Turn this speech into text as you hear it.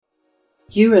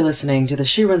You are listening to the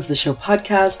She Runs the Show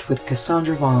podcast with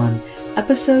Cassandra Vaughn,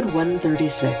 episode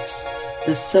 136,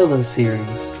 the solo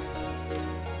series.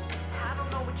 I don't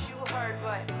know what you heard,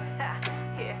 but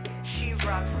yeah, she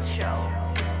runs the show.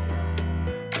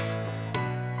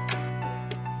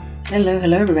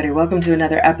 Hello, everybody. Welcome to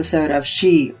another episode of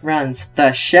She Runs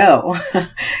the Show.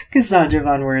 Cassandra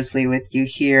Vaughn Worsley with you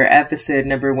here, episode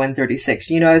number 136.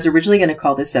 You know, I was originally going to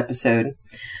call this episode,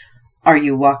 Are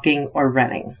You Walking or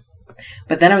Running?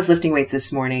 But then I was lifting weights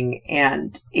this morning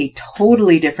and a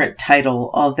totally different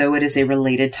title, although it is a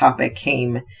related topic,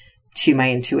 came to my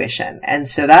intuition. And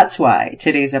so that's why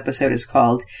today's episode is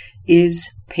called,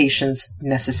 Is Patience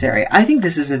Necessary? I think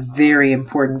this is a very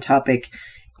important topic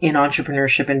in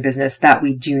entrepreneurship and business that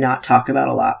we do not talk about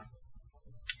a lot.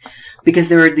 Because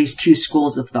there are these two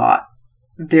schools of thought.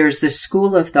 There's the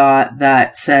school of thought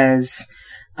that says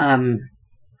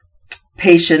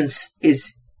patience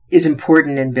is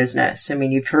important in business. I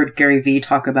mean, you've heard Gary Vee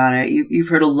talk about it. You've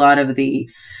heard a lot of the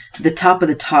top of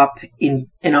the top in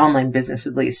online business,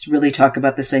 at least, really talk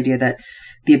about this idea that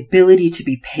the ability to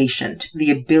be patient,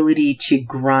 the ability to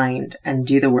grind and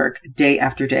do the work day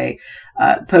after day,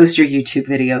 post your YouTube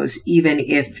videos, even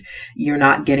if you're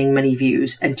not getting many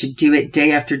views, and to do it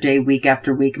day after day, week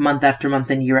after week, month after month,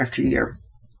 and year after year.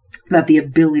 That the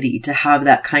ability to have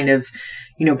that kind of,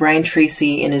 you know, Brian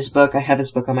Tracy in his book, I have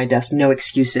his book on my desk, No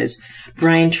Excuses.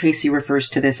 Brian Tracy refers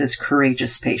to this as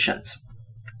courageous patience.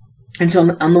 And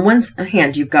so on the one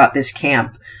hand, you've got this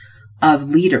camp of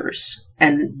leaders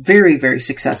and very, very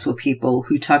successful people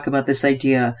who talk about this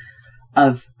idea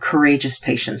of courageous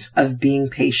patience, of being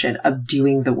patient, of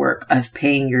doing the work, of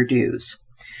paying your dues.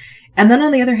 And then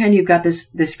on the other hand, you've got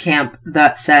this camp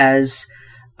that says,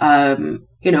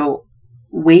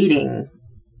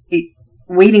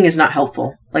 waiting is not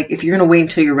helpful. Like, if you're going to wait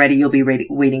until you're ready, you'll be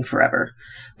waiting forever.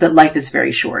 That life is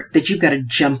very short, that you've got to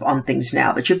jump on things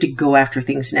now, that you have to go after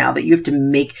things now, that you have to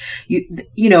make,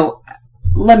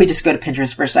 let me just go to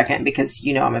Pinterest for a second, because,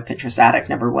 I'm a Pinterest addict,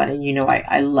 number one, and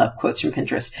I love quotes from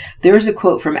Pinterest. There is a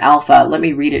quote from Alpha, let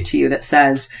me read it to you, that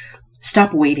says,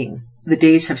 "Stop waiting. The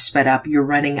days have sped up. You're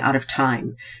running out of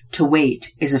time. To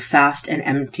wait is a fast and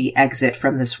empty exit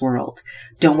from this world.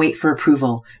 Don't wait for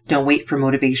approval. Don't wait for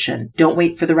motivation. Don't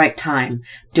wait for the right time.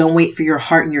 Don't wait for your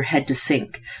heart and your head to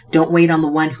sink. Don't wait on the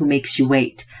one who makes you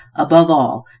wait. Above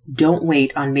all, don't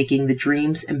wait on making the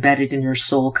dreams embedded in your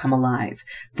soul come alive.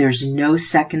 There's no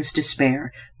seconds to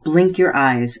spare. Blink your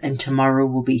eyes and tomorrow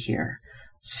will be here.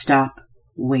 Stop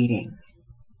waiting."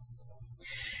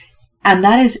 And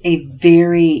that is a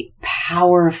very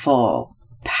powerful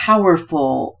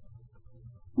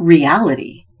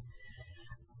reality.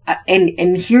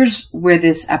 And here's where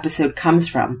this episode comes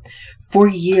from. For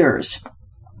years,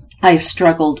 I've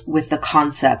struggled with the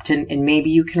concept, and maybe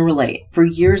you can relate. For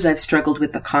years, I've struggled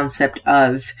with the concept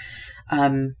of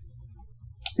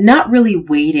not really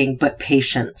waiting, but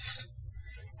patience.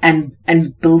 And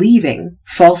believing,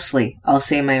 falsely, I'll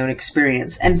say in my own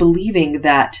experience, and believing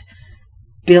that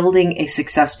building a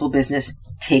successful business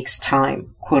takes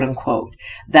time, quote unquote,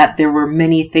 that there were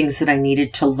many things that I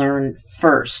needed to learn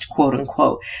first, quote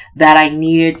unquote, that I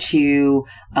needed to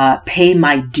pay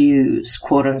my dues,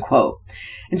 quote unquote.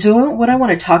 And so what I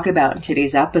want to talk about in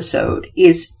today's episode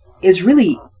is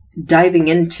really diving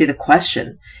into the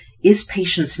question, is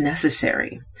patience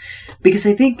necessary? Because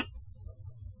I think,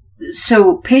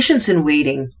 so patience and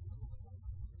waiting,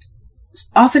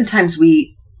 oftentimes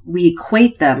we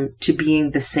equate them to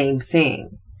being the same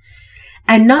thing.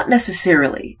 And not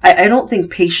necessarily. I don't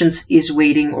think patience is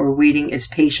waiting or waiting is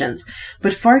patience.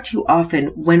 But far too often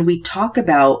when we talk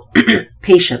about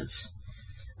patience,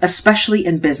 especially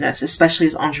in business, especially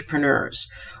as entrepreneurs,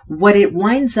 what it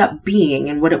winds up being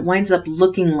and what it winds up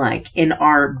looking like in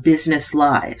our business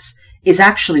lives is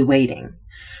actually waiting.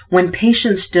 When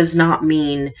patience does not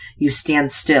mean you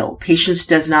stand still. Patience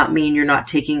does not mean you're not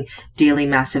taking daily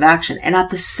massive action. And at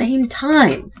the same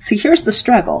time, see, here's the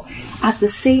struggle. At the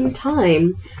same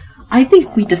time, I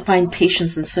think we define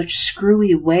patience in such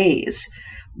screwy ways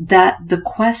that the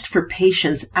quest for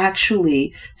patience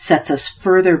actually sets us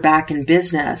further back in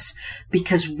business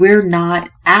because we're not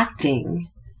acting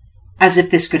as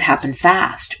if this could happen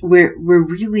fast. We're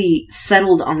really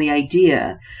settled on the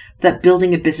idea that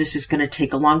building a business is going to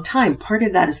take a long time. Part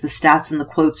of that is the stats and the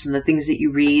quotes and the things that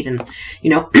you read. And,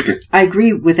 I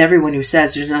agree with everyone who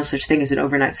says there's no such thing as an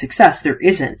overnight success. There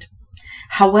isn't.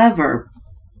 However,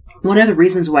 one of the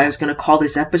reasons why I was going to call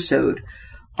this episode,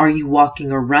 Are You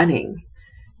Walking or Running?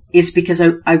 Is because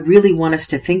I really want us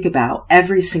to think about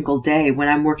every single day when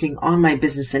I'm working on my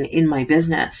business and in my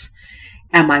business,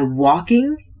 am I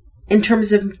walking in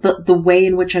terms of the way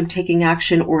in which I'm taking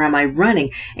action, or am I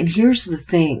running? And here's the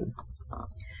thing.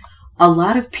 A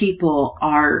lot of people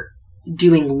are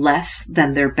doing less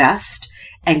than their best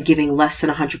and giving less than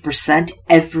 100%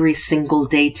 every single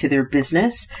day to their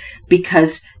business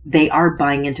because they are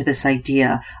buying into this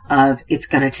idea of it's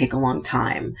going to take a long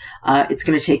time. It's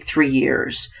going to take 3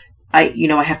 years. I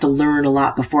have to learn a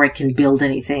lot before I can build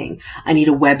anything. I need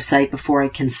a website before I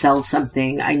can sell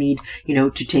something. I need,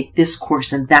 to take this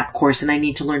course and that course, and I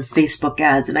need to learn Facebook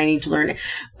ads, and I need to learn.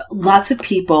 Lots of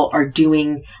people are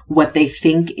doing what they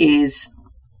think is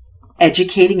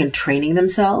educating and training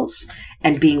themselves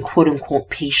and being quote unquote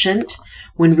patient,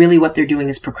 when really what they're doing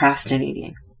is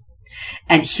procrastinating.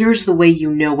 And here's the way you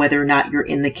know whether or not you're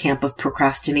in the camp of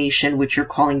procrastination, which you're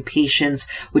calling patience,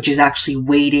 which is actually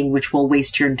waiting, which will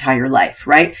waste your entire life,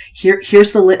 right?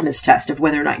 Here's the litmus test of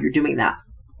whether or not you're doing that.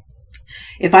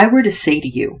 If I were to say to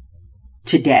you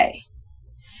today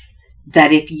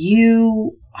that if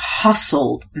you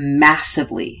hustled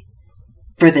massively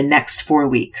for the next 4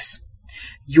 weeks,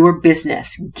 your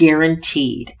business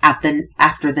guaranteed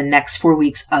after the next 4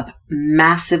 weeks of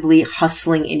massively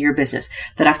hustling in your business,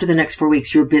 that after the next 4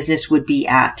 weeks, your business would be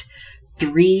at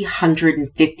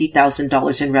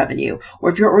 $350,000 in revenue. Or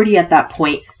if you're already at that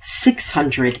point,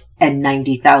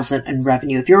 $690,000 in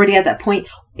revenue. If you're already at that point,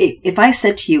 if I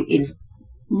said to you in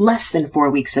less than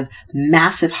 4 weeks of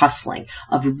massive hustling,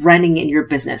 of running in your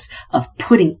business, of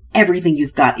putting everything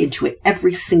you've got into it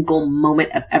every single moment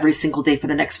of every single day for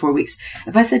the next 4 weeks,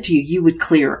 if I said to you, you would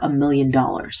clear $1 million,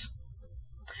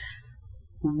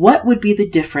 what would be the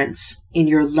difference in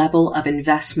your level of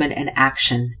investment and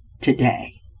action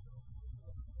today?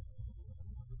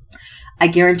 I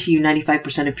guarantee you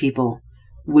 95% of people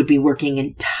would be working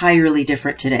entirely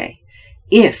different today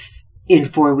if in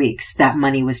 4 weeks that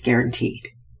money was guaranteed.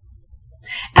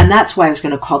 And that's why I was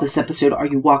going to call this episode, Are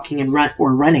You Walking and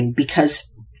Running?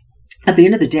 Because at the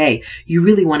end of the day, you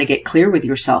really want to get clear with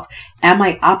yourself. Am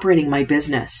I operating my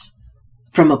business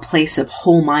from a place of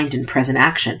whole mind and present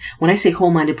action? When I say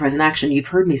whole mind and present action, you've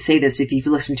heard me say this if you've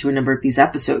listened to a number of these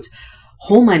episodes.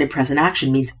 Whole mind and present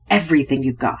action means everything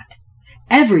you've got.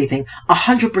 Everything,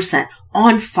 100%,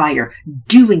 on fire,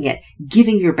 doing it,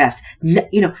 giving your best,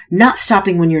 not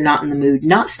stopping when you're not in the mood,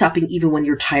 not stopping even when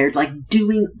you're tired, like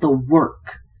doing the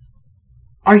work.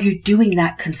 Are you doing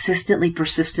that consistently,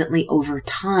 persistently over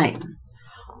time?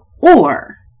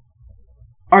 Or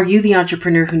are you the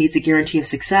entrepreneur who needs a guarantee of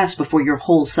success before your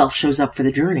whole self shows up for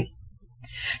the journey?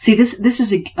 See, this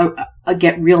is a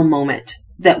get real moment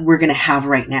that we're going to have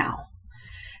right now.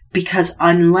 Because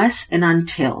unless and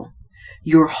until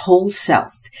your whole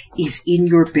self is in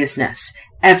your business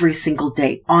every single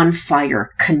day, on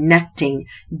fire, connecting,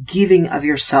 giving of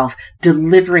yourself,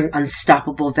 delivering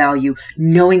unstoppable value,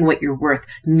 knowing what you're worth,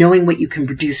 knowing what you can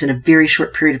produce in a very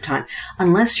short period of time,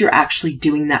 unless you're actually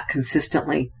doing that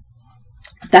consistently,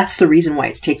 that's the reason why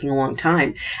it's taking a long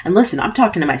time. And listen, I'm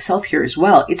talking to myself here as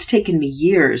well. It's taken me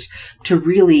years to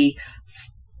really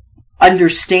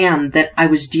understand that I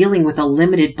was dealing with a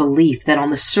limited belief that on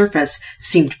the surface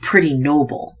seemed pretty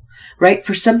noble, right?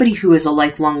 For somebody who is a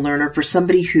lifelong learner, for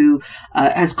somebody who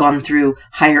has gone through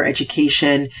higher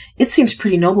education, it seems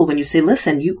pretty noble when you say,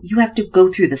 listen, you have to go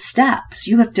through the steps.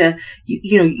 You have to,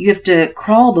 you have to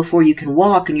crawl before you can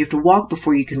walk, and you have to walk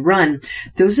before you can run.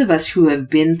 Those of us who have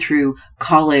been through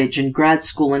college and grad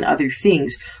school and other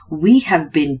things, we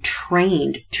have been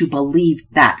trained to believe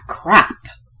that crap.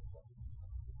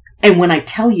 And when I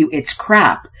tell you it's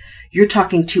crap, you're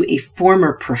talking to a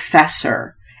former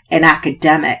professor, an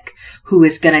academic, who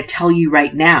is going to tell you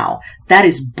right now, that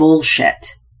is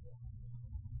bullshit.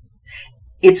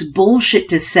 It's bullshit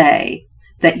to say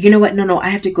that, you know what, no, I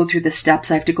have to go through the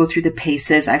steps, I have to go through the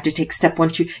paces, I have to take step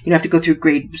 1, 2, I have to go through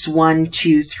grades 1,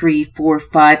 2, 3, 4,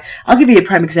 5. I'll give you a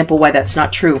prime example why that's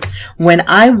not true. When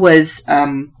I was,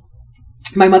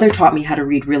 my mother taught me how to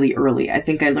read really early. I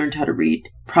think I learned how to read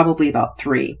probably about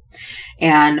 3.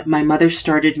 And my mother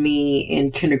started me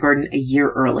in kindergarten a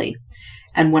year early.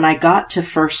 And when I got to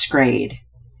first grade,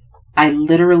 I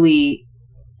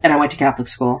went to Catholic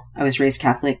school. I was raised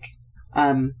Catholic.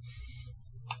 I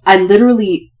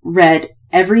literally read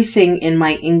everything in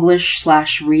my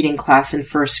English/reading class in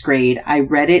first grade. I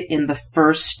read it in the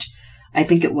first, I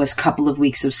think it was couple of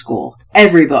weeks of school.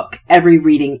 Every book, every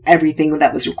reading, everything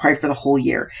that was required for the whole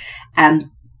year. And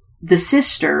the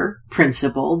sister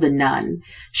principal, the nun,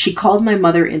 she called my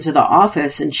mother into the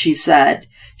office and she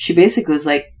basically was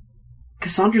like,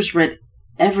 Cassandra's read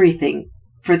everything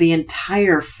for the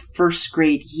entire first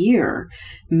grade year.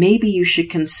 Maybe you should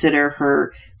consider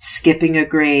her skipping a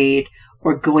grade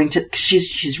or going to,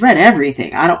 she's read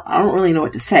everything. I don't really know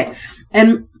what to say.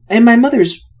 And in my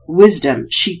mother's wisdom,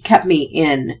 she kept me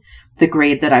in the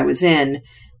grade that I was in,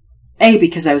 A,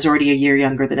 because I was already a year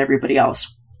younger than everybody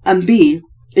else, and B,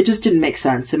 it just didn't make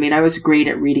sense. I mean, I was great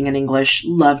at reading and English,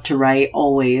 loved to write,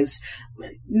 always.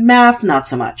 Math, not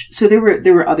so much. So there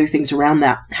were other things around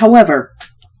that. However,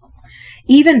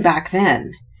 even back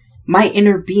then, my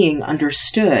inner being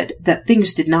understood that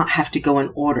things did not have to go in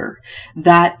order,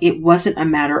 that it wasn't a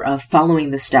matter of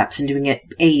following the steps and doing it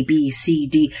A, B, C,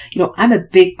 D. You know,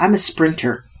 I'm a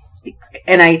sprinter.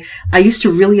 And I used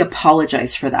to really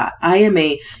apologize for that. I am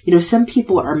some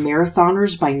people are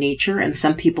marathoners by nature and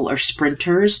some people are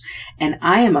sprinters. And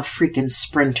I am a freaking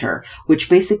sprinter, which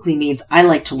basically means I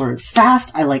like to learn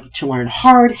fast. I like to learn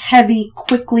hard, heavy,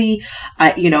 quickly.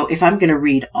 If I'm going to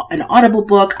read an Audible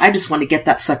book, I just want to get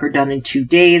that sucker done in 2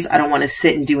 days. I don't want to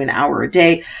sit and do an hour a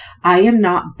day. I am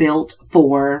not built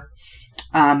for,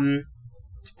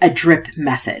 a drip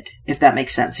method, if that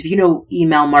makes sense. If you know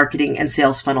email marketing and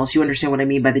sales funnels, you understand what I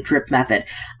mean by the drip method.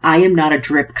 I am not a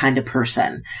drip kind of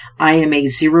person. I am a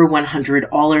 0-100,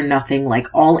 all or nothing, like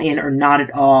all in or not at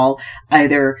all,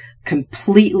 either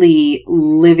completely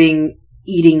living,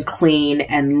 eating clean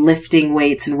and lifting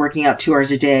weights and working out 2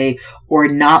 hours a day, or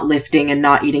not lifting and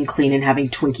not eating clean and having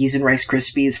Twinkies and Rice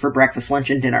Krispies for breakfast, lunch,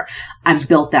 and dinner. I'm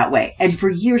built that way. And for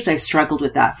years I struggled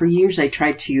with that. For years I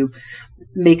tried to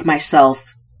make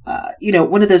myself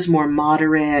one of those more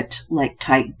moderate, like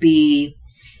type B,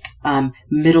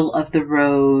 middle of the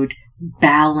road,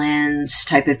 balance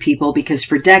type of people, because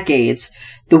for decades,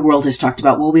 the world has talked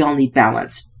about, well, we all need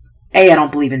balance. A, I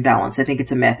don't believe in balance. I think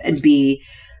it's a myth. And B,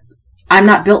 I'm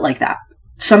not built like that.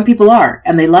 Some people are,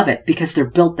 and they love it because they're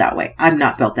built that way. I'm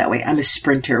not built that way. I'm a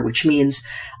sprinter, which means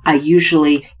I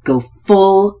usually go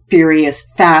full, furious,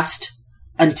 fast,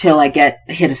 until I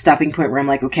hit a stopping point where I'm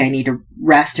like, okay, I need to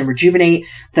rest and rejuvenate.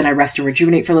 Then I rest and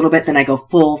rejuvenate for a little bit. Then I go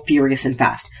full, furious, and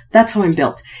fast. That's how I'm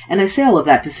built. And I say all of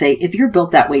that to say, if you're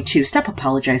built that way too, stop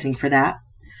apologizing for that.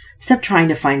 Stop trying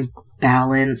to find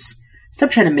balance. Stop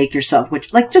trying to make yourself,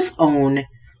 just own.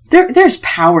 There's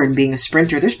power in being a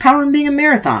sprinter. There's power in being a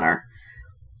marathoner.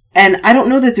 And I don't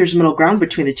know that there's middle ground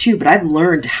between the two, but I've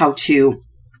learned how to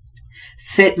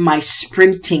fit my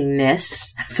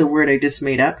sprintingness. That's a word I just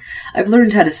made up. I've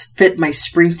learned how to fit my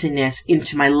sprintingness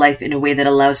into my life in a way that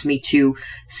allows me to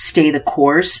stay the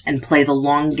course and play the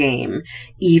long game,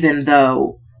 even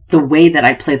though the way that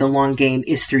I play the long game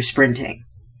is through sprinting.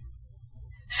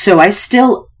 So I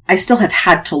still have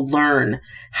had to learn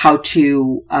how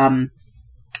to,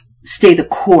 stay the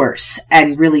course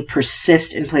and really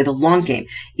persist and play the long game.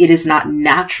 It is not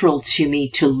natural to me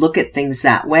to look at things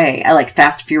that way. I like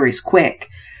fast, furious, quick.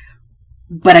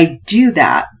 But I do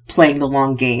that playing the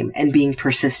long game and being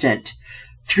persistent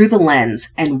through the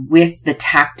lens and with the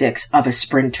tactics of a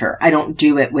sprinter. I don't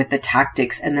do it with the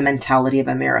tactics and the mentality of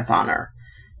a marathoner.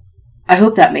 I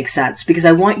hope that makes sense, because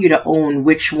I want you to own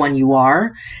which one you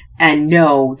are and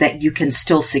know that you can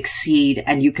still succeed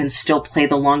and you can still play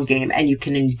the long game and you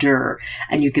can endure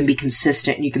and you can be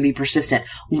consistent and you can be persistent,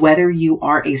 whether you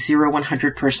are a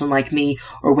 0-100 person like me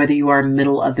or whether you are a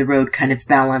middle of the road kind of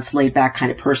balanced, laid back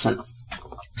kind of person.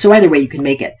 So either way you can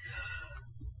make it.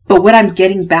 But what I'm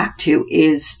getting back to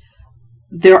is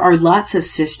there are lots of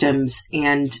systems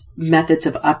and methods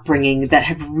of upbringing that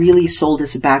have really sold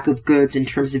us a bag of goods in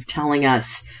terms of telling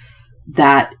us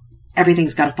that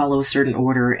everything's got to follow a certain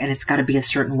order and it's got to be a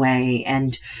certain way.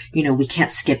 And, we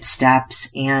can't skip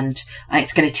steps and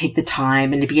it's going to take the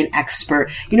time and to be an expert,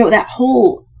 that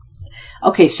whole,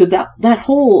 okay. So that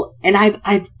whole, and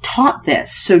I've taught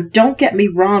this. So don't get me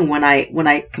wrong when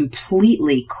I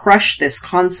completely crush this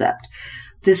concept,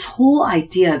 this whole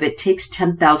idea of it takes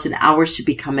 10,000 hours to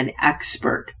become an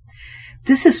expert.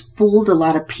 This has fooled a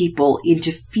lot of people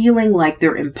into feeling like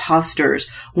they're imposters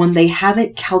when they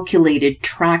haven't calculated,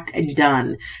 tracked, and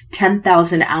done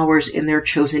 10,000 hours in their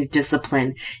chosen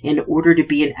discipline in order to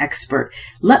be an expert.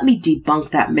 Let me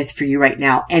debunk that myth for you right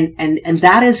now. And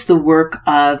that is the work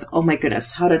of, oh my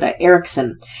goodness,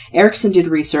 Erickson. Erickson did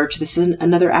research. This is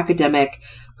another academic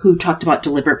who talked about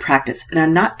deliberate practice. And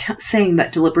I'm not saying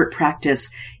that deliberate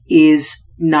practice is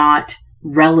not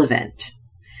relevant.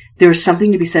 There's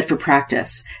something to be said for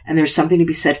practice, and there's something to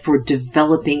be said for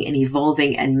developing and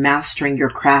evolving and mastering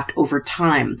your craft over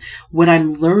time. What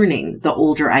I'm learning the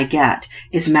older I get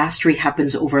is mastery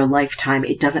happens over a lifetime.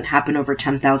 It doesn't happen over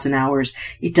 10,000 hours.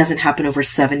 It doesn't happen over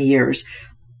 7 years.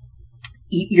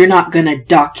 you're not going to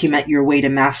document your way to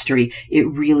mastery. It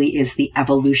really is the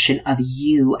evolution of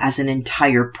you as an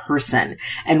entire person.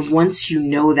 And once you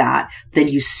know that, then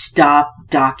you stop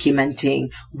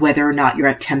documenting whether or not you're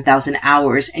at 10,000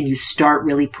 hours, and you start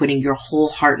really putting your whole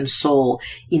heart and soul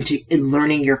into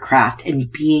learning your craft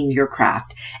and being your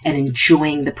craft and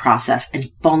enjoying the process and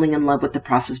falling in love with the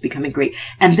process, becoming great.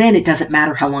 And then it doesn't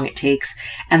matter how long it takes.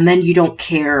 And then you don't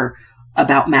care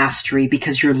about mastery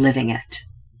because you're living it.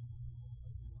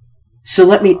 So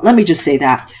let me just say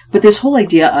that. But this whole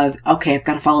idea of, okay, I've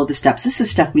got to follow the steps. This is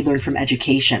stuff we learned from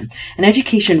education. And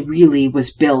education really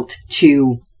was built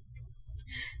to,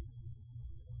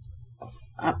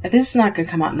 this is not going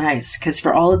to come out nice, because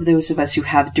for all of those of us who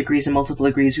have degrees and multiple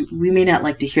degrees, we may not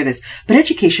like to hear this, but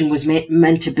education was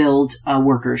meant to build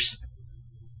workers.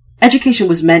 Education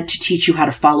was meant to teach you how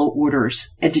to follow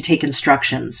orders and to take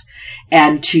instructions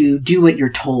and to do what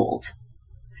you're told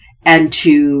and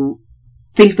to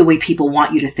think the way people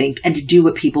want you to think and to do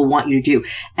what people want you to do.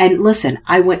 And listen,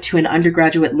 I went to an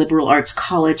undergraduate liberal arts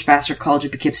college, Vassar College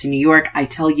of Poughkeepsie, New York. I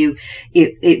tell you,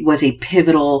 it was a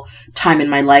pivotal time in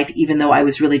my life, even though I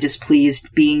was really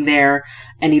displeased being there.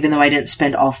 And even though I didn't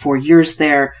spend all 4 years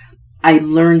there, I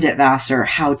learned at Vassar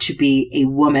how to be a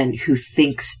woman who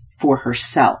thinks for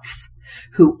herself,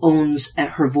 who owns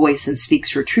her voice and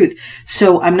speaks her truth.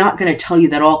 So I'm not going to tell you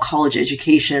that all college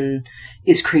education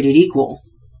is created equal.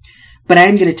 But I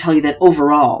am going to tell you that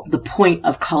overall, the point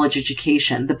of college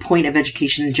education, the point of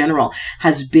education in general,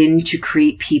 has been to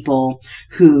create people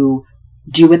who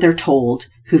do what they're told,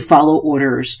 who follow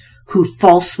orders, who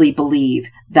falsely believe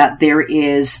that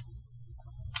there's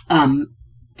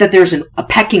a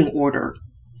pecking order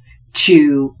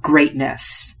to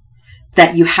greatness,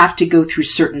 that you have to go through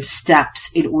certain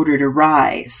steps in order to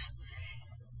rise.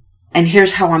 And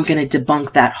here's how I'm going to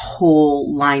debunk that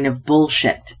whole line of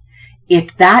bullshit.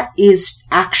 If that is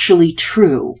actually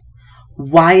true,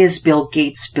 why is Bill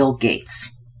Gates Bill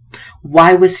Gates?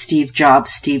 Why was Steve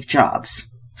Jobs Steve Jobs?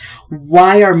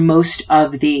 Why are most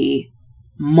of the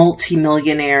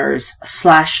multimillionaires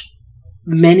 /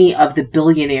 many of the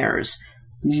billionaires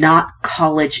not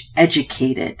college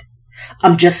educated?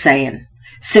 I'm just saying.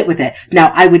 Sit with it.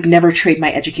 Now, I would never trade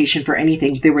my education for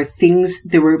anything. There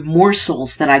were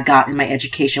morsels that I got in my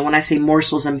education. When I say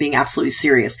morsels, I'm being absolutely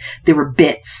serious. There were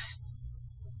bits.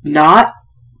 Not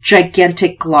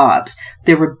gigantic globs.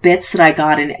 There were bits that I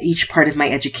got in each part of my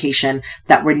education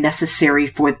that were necessary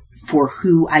for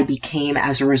who I became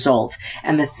as a result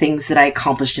and the things that I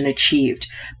accomplished and achieved.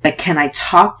 But can I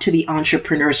talk to the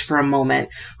entrepreneurs for a moment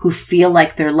who feel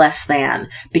like they're less than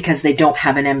because they don't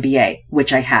have an MBA,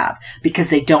 which I have, because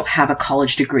they don't have a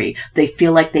college degree. They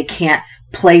feel like they can't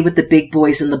play with the big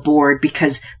boys in the board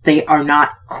because they are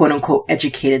not quote unquote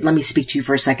educated. Let me speak to you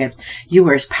for a second. You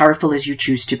are as powerful as you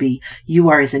choose to be. You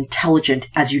are as intelligent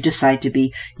as you decide to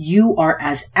be. You are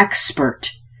as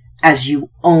expert as you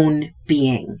own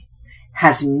being.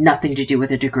 Has nothing to do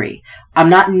with a degree. I'm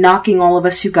not knocking all of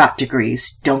us who got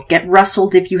degrees. Don't get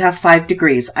rustled if you have 5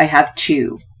 degrees. I have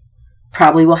 2.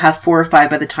 Probably will have 4 or 5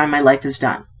 by the time my life is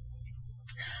done.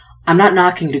 I'm not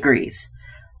knocking degrees.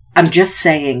 I'm just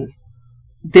saying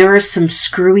there are some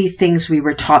screwy things we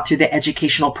were taught through the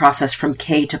educational process from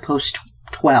K to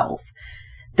post-12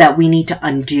 that we need to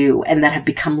undo and that have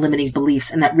become limiting beliefs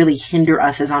and that really hinder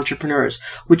us as entrepreneurs,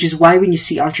 which is why when you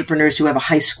see entrepreneurs who have a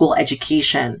high school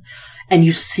education and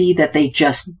you see that they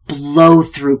just blow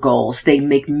through goals, they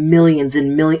make millions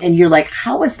and millions, and you're like,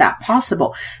 how is that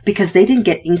possible? Because they didn't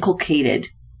get inculcated.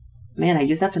 Man,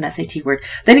 that's an SAT word.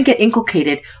 They didn't get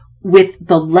inculcated with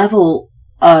the level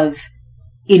of,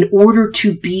 in order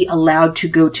to be allowed to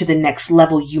go to the next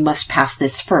level, you must pass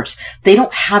this first. They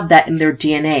don't have that in their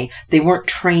DNA. They weren't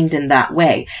trained in that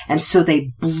way. And so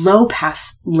they blow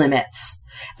past limits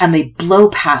and they blow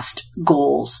past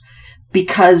goals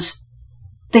because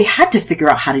they had to figure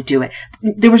out how to do it.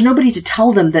 There was nobody to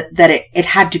tell them that it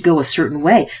had to go a certain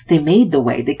way. They made the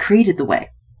way. They created the way.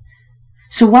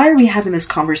 So why are we having this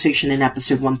conversation in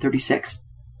episode 136?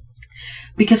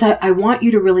 Because I want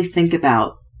you to really think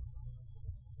about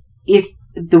if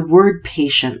the word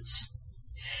patience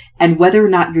and whether or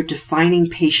not you're defining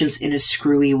patience in a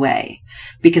screwy way.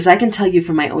 Because I can tell you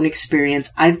from my own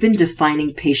experience, I've been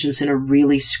defining patience in a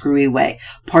really screwy way.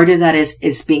 Part of that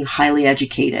is being highly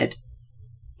educated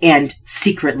and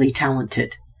secretly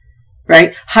talented,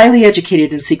 right? Highly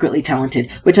educated and secretly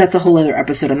talented, which that's a whole other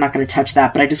episode. I'm not going to touch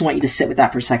that, but I just want you to sit with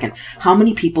that for a second. How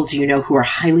many people do you know who are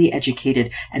highly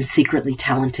educated and secretly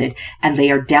talented, and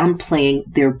they are downplaying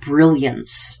their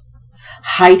brilliance,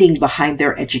 hiding behind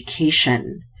their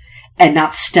education, and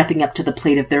not stepping up to the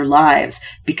plate of their lives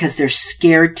because they're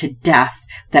scared to death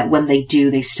that when they do,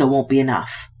 they still won't be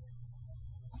enough.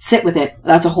 Sit with it.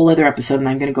 That's a whole other episode, and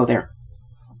I'm going to go there.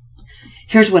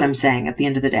 Here's what I'm saying at the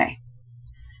end of the day.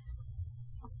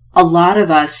 A lot of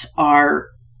us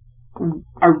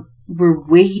we're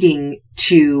waiting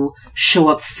to show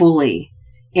up fully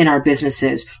in our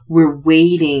businesses. We're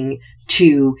waiting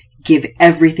to give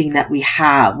everything that we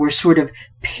have. We're sort of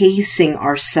pacing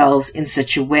ourselves in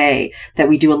such a way that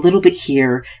we do a little bit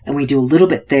here and we do a little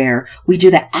bit there. We do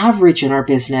the average in our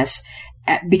business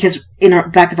because in our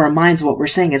back of our minds, what we're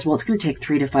saying is, well, it's going to take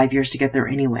 3 to 5 years to get there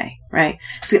anyway, right?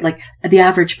 It's like the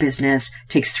average business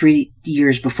takes 3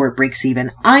 years before it breaks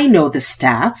even. I know the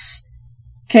stats.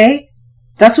 Okay.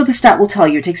 That's what the stat will tell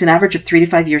you. It takes an average of 3 to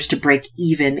 5 years to break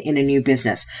even in a new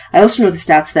business. I also know the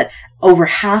stats that over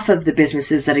half of the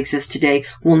businesses that exist today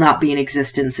will not be in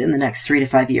existence in the next 3 to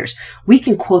 5 years. We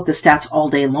can quote the stats all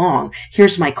day long.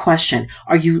 Here's my question.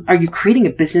 Are you creating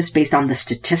a business based on the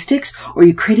statistics, or are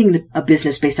you creating a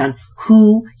business based on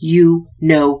who you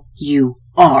know you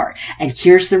are? And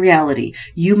here's the reality.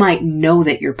 You might know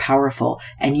that you're powerful,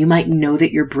 and you might know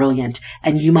that you're brilliant,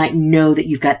 and you might know that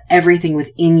you've got everything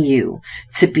within you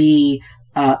to be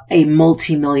a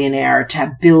multimillionaire,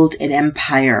 to build an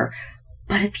empire.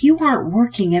 But if you aren't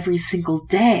working every single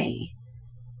day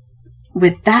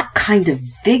with that kind of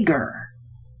vigor,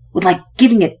 with like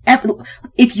giving it,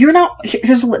 if you're not,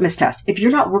 here's the litmus test. If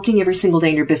you're not working every single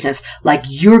day in your business, like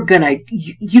you've got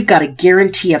a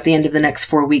guarantee at the end of the next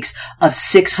 4 weeks of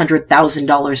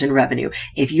 $600,000 in revenue.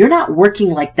 If you're not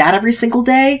working like that every single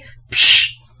day,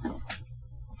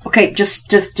 okay,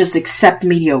 just accept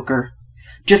mediocre.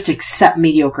 Just accept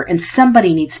mediocre. And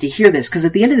somebody needs to hear this, because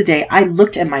at the end of the day, I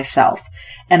looked at myself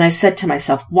and I said to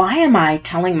myself, why am I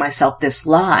telling myself this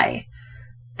lie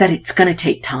that it's going to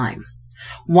take time?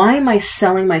 Why am I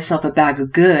selling myself a bag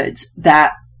of goods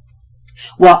that,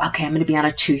 well, okay, I'm going to be on a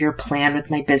 2-year plan with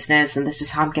my business, and this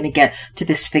is how I'm going to get to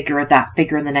this figure or that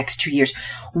figure in the next 2 years.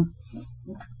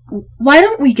 Why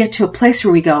don't we get to a place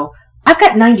where we go, I've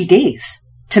got 90 days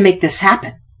to make this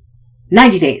happen.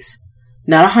 90 days.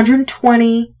 Not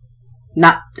 120,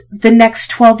 not the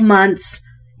next 12 months.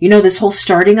 You know, this whole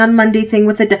starting on Monday thing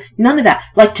with none of that.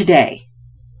 Like today.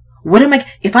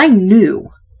 If I knew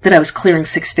that I was clearing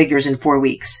 6 figures in 4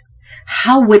 weeks,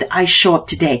 how would I show up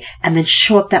today and then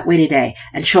show up that way today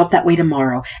and show up that way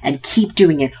tomorrow and keep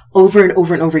doing it over and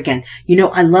over and over again? You know,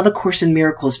 I love A Course in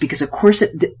Miracles because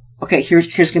okay, here's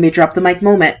going to be a drop the mic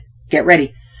moment. Get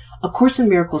ready. A Course in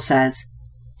Miracles says,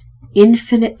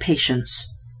 infinite patience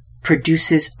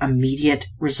produces immediate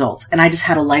results. And I just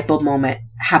had a light bulb moment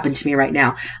happen to me right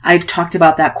now. I've talked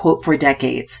about that quote for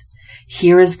decades.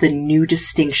 Here is the new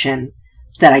distinction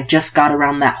that I just got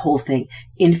around that whole thing.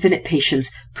 Infinite patience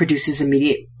produces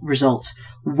immediate results.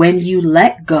 When you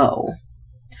let go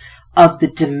of the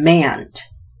demand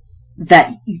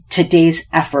that today's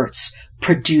efforts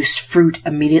produce fruit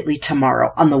immediately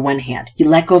tomorrow, on the one hand, you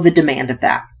let go of the demand of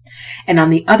that. And on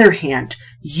the other hand,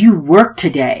 you work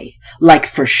today like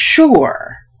for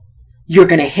sure you're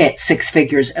going to hit 6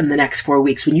 figures in the next 4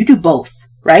 weeks. When you do both,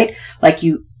 right? Like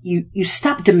you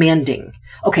stop demanding,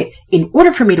 okay, in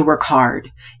order for me to work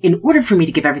hard, in order for me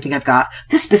to give everything I've got,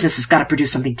 this business has got to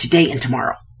produce something today and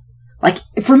tomorrow. Like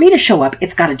for me to show up,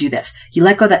 it's got to do this. You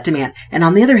let go of that demand. And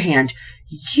on the other hand,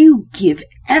 you give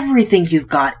everything you've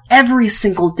got every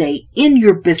single day in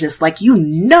your business like you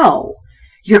know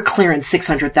you're clearing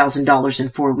 $600,000 in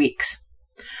 4 weeks.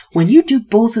 When you do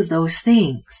both of those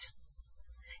things,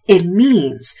 it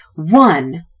means,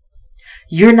 one,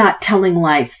 you're not telling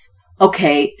life,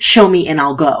 okay, show me and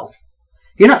I'll go.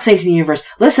 You're not saying to the universe,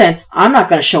 listen, I'm not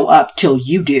going to show up till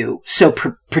you do, so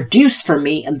produce for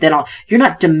me and then you're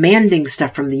not demanding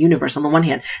stuff from the universe on the one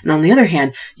hand. And on the other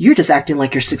hand, you're just acting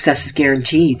like your success is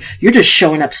guaranteed. You're just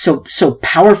showing up so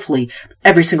powerfully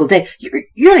every single day.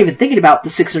 You're not even thinking about the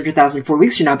 600,000 4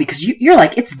 weeks from now because you're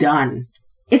like, it's done.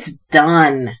 It's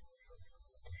done.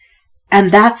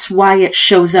 And that's why it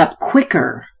shows up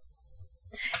quicker.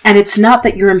 And it's not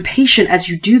that you're impatient as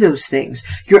you do those things.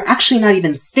 You're actually not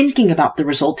even thinking about the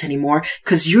result anymore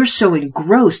because you're so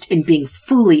engrossed in being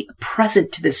fully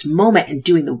present to this moment and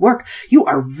doing the work. You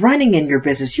are running in your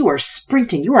business. You are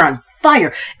sprinting. You are on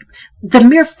fire. The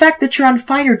mere fact that you're on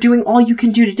fire doing all you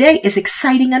can do today is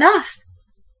exciting enough.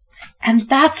 And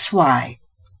that's why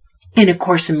in A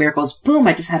Course in Miracles, boom,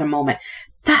 I just had a moment.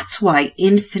 That's why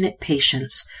infinite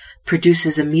patience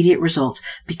produces immediate results,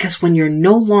 because when you're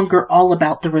no longer all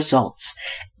about the results,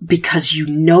 because you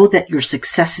know that your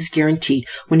success is guaranteed,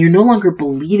 when you're no longer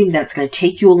believing that it's going to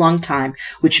take you a long time,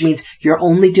 which means you're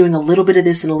only doing a little bit of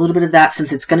this and a little bit of that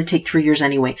since it's going to take 3 years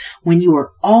anyway, when you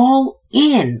are all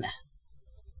in,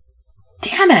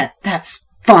 damn it, that's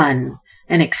fun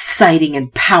and exciting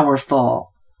and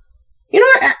powerful. You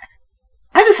know what?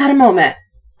 I just had a moment.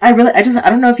 I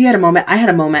don't know if you had a moment. I had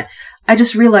a moment. I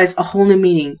just realized a whole new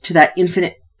meaning to that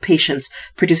infinite patience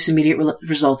produces immediate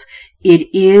results. It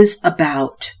is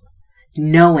about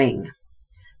knowing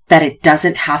that it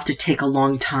doesn't have to take a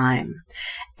long time,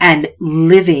 and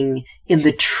living in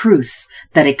the truth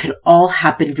that it could all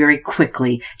happen very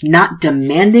quickly, not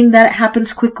demanding that it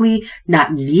happens quickly,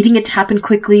 not needing it to happen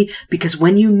quickly, because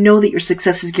when you know that your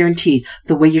success is guaranteed,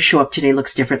 the way you show up today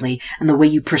looks differently, and the way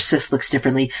you persist looks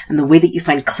differently, and the way that you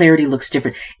find clarity looks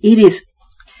different. It is...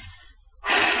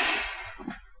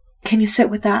 Can you sit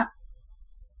with that?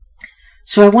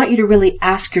 So I want you to really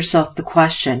ask yourself the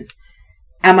question,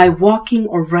 am I walking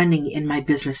or running in my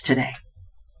business today?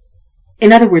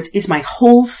 In other words, is my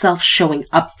whole self showing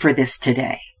up for this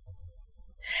today?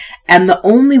 And the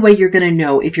only way you're going to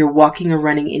know if you're walking or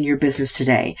running in your business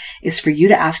today is for you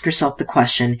to ask yourself the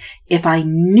question, if I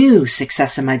knew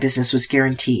success in my business was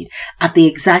guaranteed at the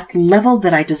exact level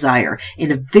that I desire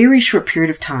in a very short period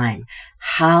of time,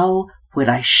 how would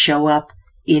I show up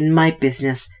in my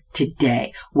business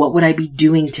today? What would I be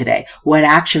doing today? What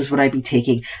actions would I be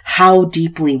taking? How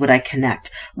deeply would I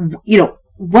connect?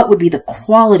 What would be the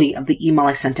quality of the email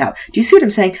I sent out? Do you see what I'm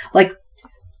saying? Like,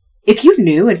 if you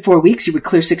knew in 4 weeks you would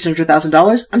clear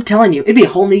 $600,000, I'm telling you, it'd be a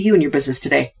whole new you in your business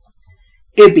today.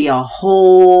 It'd be a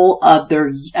whole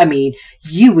other,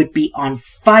 you would be on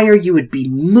fire. You would be,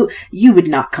 you would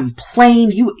not complain.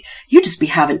 You would just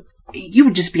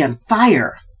be on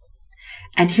fire.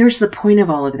 And here's the point of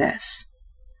all of this.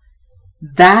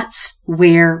 That's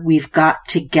where we've got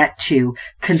to get to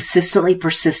consistently,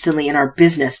 persistently in our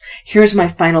business. Here's my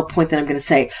final point that I'm going to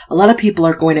say. A lot of people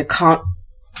are going to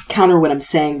counter what I'm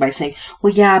saying by saying,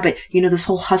 well, yeah, but this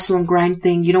whole hustle and grind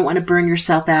thing, you don't want to burn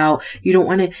yourself out. You don't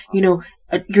want to,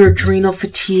 your adrenal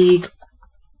fatigue.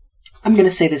 I'm going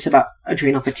to say this about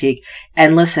adrenal fatigue.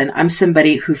 And listen, I'm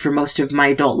somebody who for most of my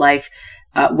adult life,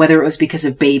 whether it was because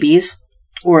of babies,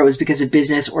 or it was because of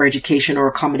business or education or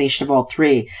a combination of all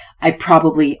three, I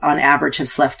probably on average have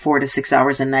slept 4 to 6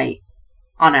 hours a night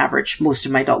on average most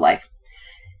of my adult life.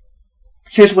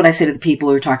 Here's what I say to the people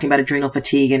who are talking about adrenal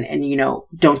fatigue and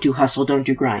don't do hustle, don't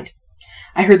do grind.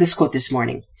 I heard this quote this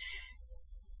morning.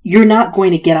 You're not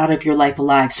going to get out of your life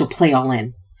alive, so play all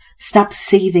in. Stop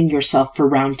saving yourself for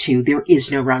round 2. There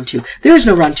is no round 2. There is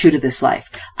no round 2 to this life.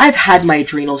 I've had my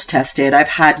adrenals tested. I've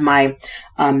had my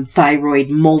thyroid,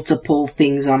 multiple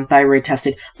things on thyroid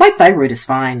tested. My thyroid is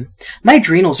fine. My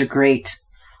adrenals are great.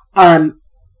 And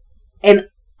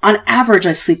on average,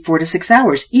 I sleep 4 to 6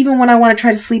 hours. Even when I want to try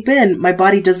to sleep in, my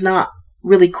body does not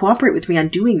really cooperate with me on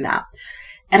doing that.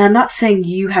 And I'm not saying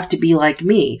you have to be like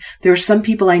me. There are some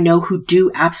people I know who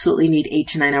do absolutely need 8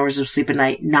 to 9 hours of sleep a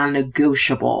night,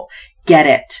 non-negotiable. Get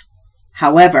it.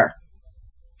 However,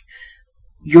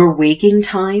 your waking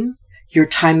time, your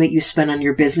time that you spend on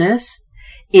your business,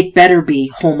 it better be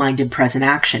whole mind and present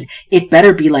action. It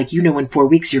better be like, in 4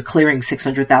 weeks you're clearing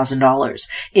 $600,000.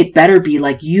 It better be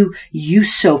like you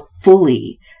so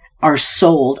fully are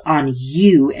sold on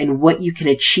you and what you can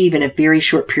achieve in a very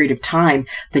short period of time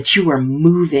that you are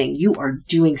moving, you are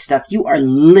doing stuff, you are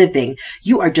living,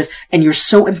 and you're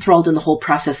so enthralled in the whole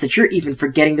process that you're even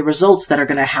forgetting the results that are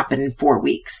going to happen in 4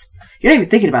 weeks. You're not even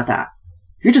thinking about that.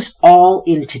 You're just all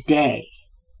in today.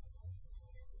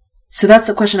 So that's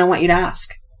the question I want you to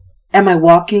ask. Am I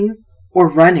walking or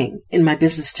running in my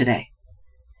business today?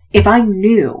 If I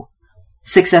knew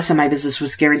success in my business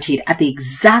was guaranteed at the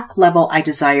exact level I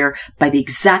desire by the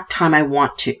exact time I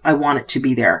want it to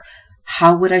be there,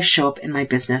 how would I show up in my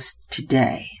business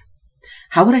today?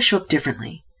 How would I show up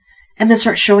differently? And then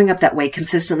start showing up that way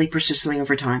consistently, persistently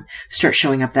over time. Start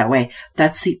showing up that way.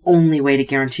 That's the only way to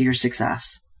guarantee your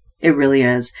success. It really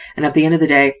is. And at the end of the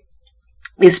day,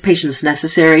 is patience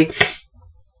necessary?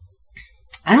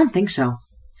 I don't think so.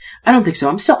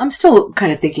 I'm still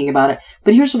kind of thinking about it,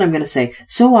 but here's what I'm going to say.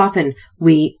 So often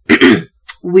we think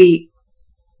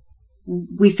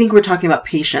we're talking about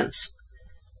patience,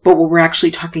 but what we're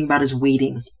actually talking about is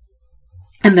waiting.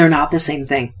 And they're not the same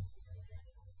thing.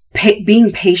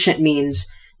 Being patient means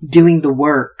doing the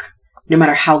work, no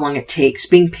matter how long it takes.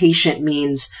 Being patient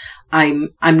means I'm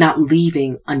not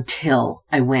leaving until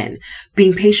I win.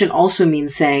 Being patient also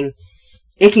means saying,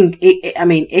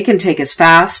 It can take as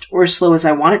fast or as slow as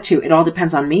I want it to. It all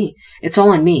depends on me. It's all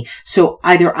on me. So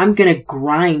either I'm going to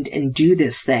grind and do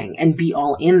this thing and be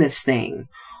all in this thing,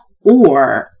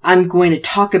 or I'm going to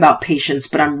talk about patience,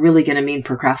 but I'm really going to mean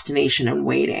procrastination and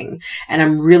waiting. And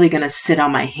I'm really going to sit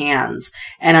on my hands.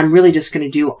 And I'm really just going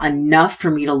to do enough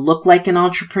for me to look like an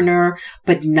entrepreneur,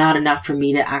 but not enough for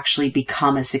me to actually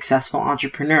become a successful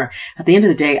entrepreneur. At the end of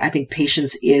the day, I think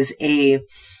patience is a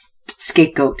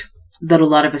scapegoat that a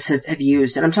lot of us have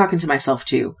used. And I'm talking to myself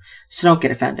too. So don't get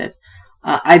offended.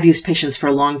 I've used patience for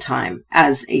a long time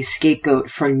as a scapegoat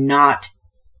for not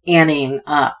anteing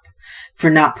up,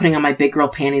 for not putting on my big girl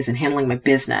panties and handling my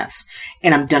business.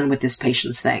 And I'm done with this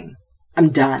patience thing. I'm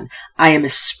done. I am a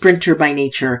sprinter by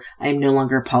nature. I am no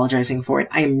longer apologizing for it.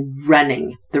 I am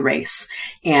running the race.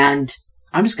 And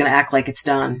I'm just going to act like it's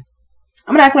done.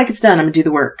 I'm going to act like it's done. I'm going to do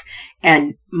the work.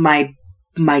 And my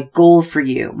goal for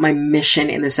you, my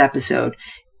mission in this episode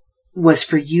was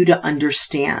for you to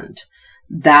understand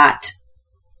that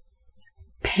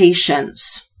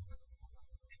patience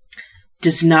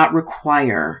does not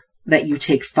require that you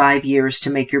take 5 years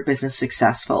to make your business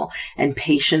successful. And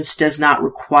patience does not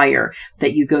require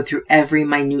that you go through every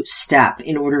minute step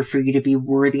in order for you to be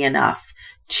worthy enough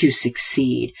to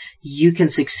succeed. You can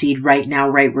succeed right now,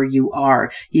 right where you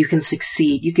are. You can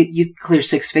succeed. You could clear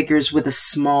 6 figures with a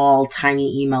small,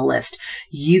 tiny email list.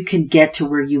 You can get to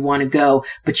where you want to go,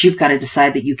 but you've got to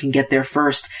decide that you can get there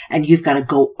first, and you've got to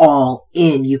go all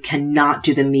in. You cannot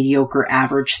do the mediocre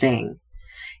average thing.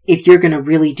 If you're going to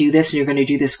really do this and you're going to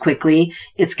do this quickly,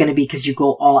 it's going to be because you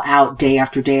go all out day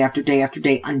after day after day after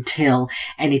day until.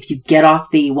 And if you get off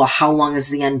the, well, how long is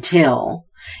the until?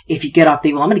 If you get off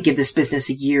the, well, I'm going to give this business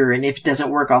a year, and if it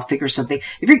doesn't work, I'll figure something.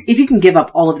 If you can give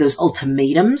up all of those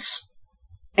ultimatums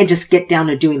and just get down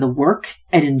to doing the work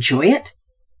and enjoy it,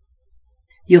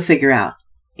 you'll figure out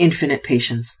infinite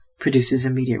patience produces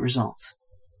immediate results.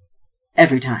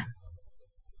 Every time.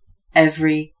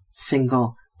 Every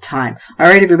single time. All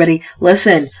right, everybody,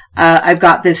 listen, I've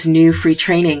got this new free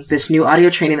training, this new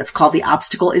audio training that's called The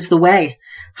Obstacle is the Way.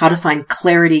 How to find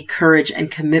clarity, courage, and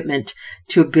commitment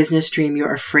to a business dream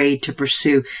you're afraid to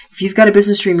pursue. If you've got a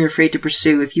business dream you're afraid to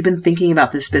pursue, if you've been thinking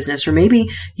about this business, or maybe,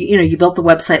 you built the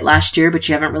website last year, but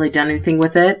you haven't really done anything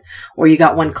with it, or you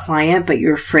got one client, but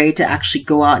you're afraid to actually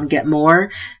go out and get more,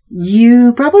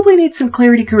 you probably need some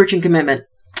clarity, courage, and commitment.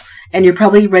 And you're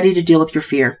probably ready to deal with your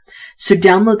fear. So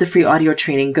download the free audio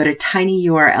training. Go to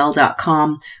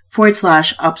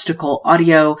tinyurl.com/obstacle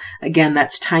audio. Again,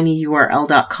 that's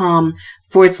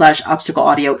tinyurl.com/obstacle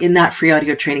audio. In that free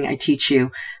audio training, I teach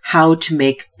you how to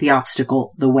make the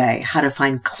obstacle the way, how to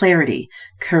find clarity,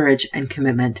 courage, and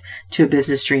commitment to a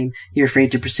business dream you're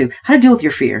afraid to pursue, how to deal with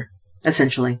your fear,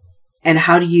 essentially. And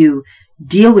how do you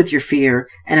deal with your fear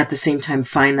and at the same time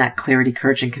find that clarity,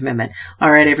 courage, and commitment. All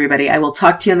right, everybody, I will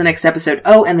talk to you on the next episode.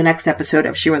 Oh, and the next episode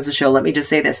of She Runs the Show, let me just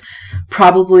say this,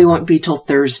 probably won't be till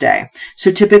Thursday.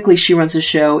 So typically She Runs the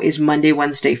Show is Monday,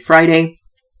 Wednesday, Friday.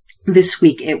 This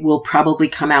week, it will probably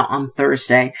come out on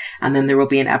Thursday, and then there will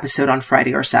be an episode on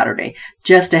Friday or Saturday.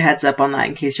 Just a heads up on that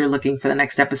in case you're looking for the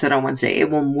next episode on Wednesday. It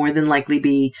will more than likely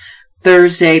be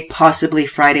Thursday, possibly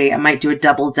Friday. I might do a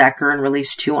double decker and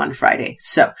release 2 on Friday.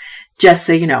 So just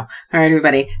so you know. All right,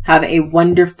 everybody, have a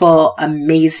wonderful,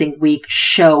 amazing week.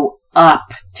 Show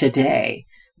up today.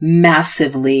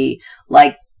 Massively,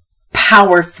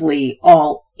 powerfully,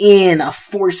 all in, a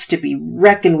force to be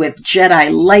reckoned with, Jedi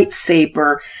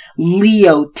lightsaber,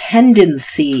 Leo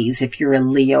tendencies, if you're a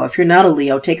Leo. If you're not a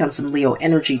Leo, take on some Leo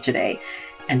energy today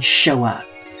and show up.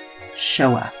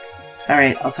 Show up. All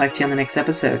right, I'll talk to you on the next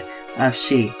episode of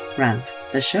She Runs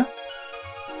the Show.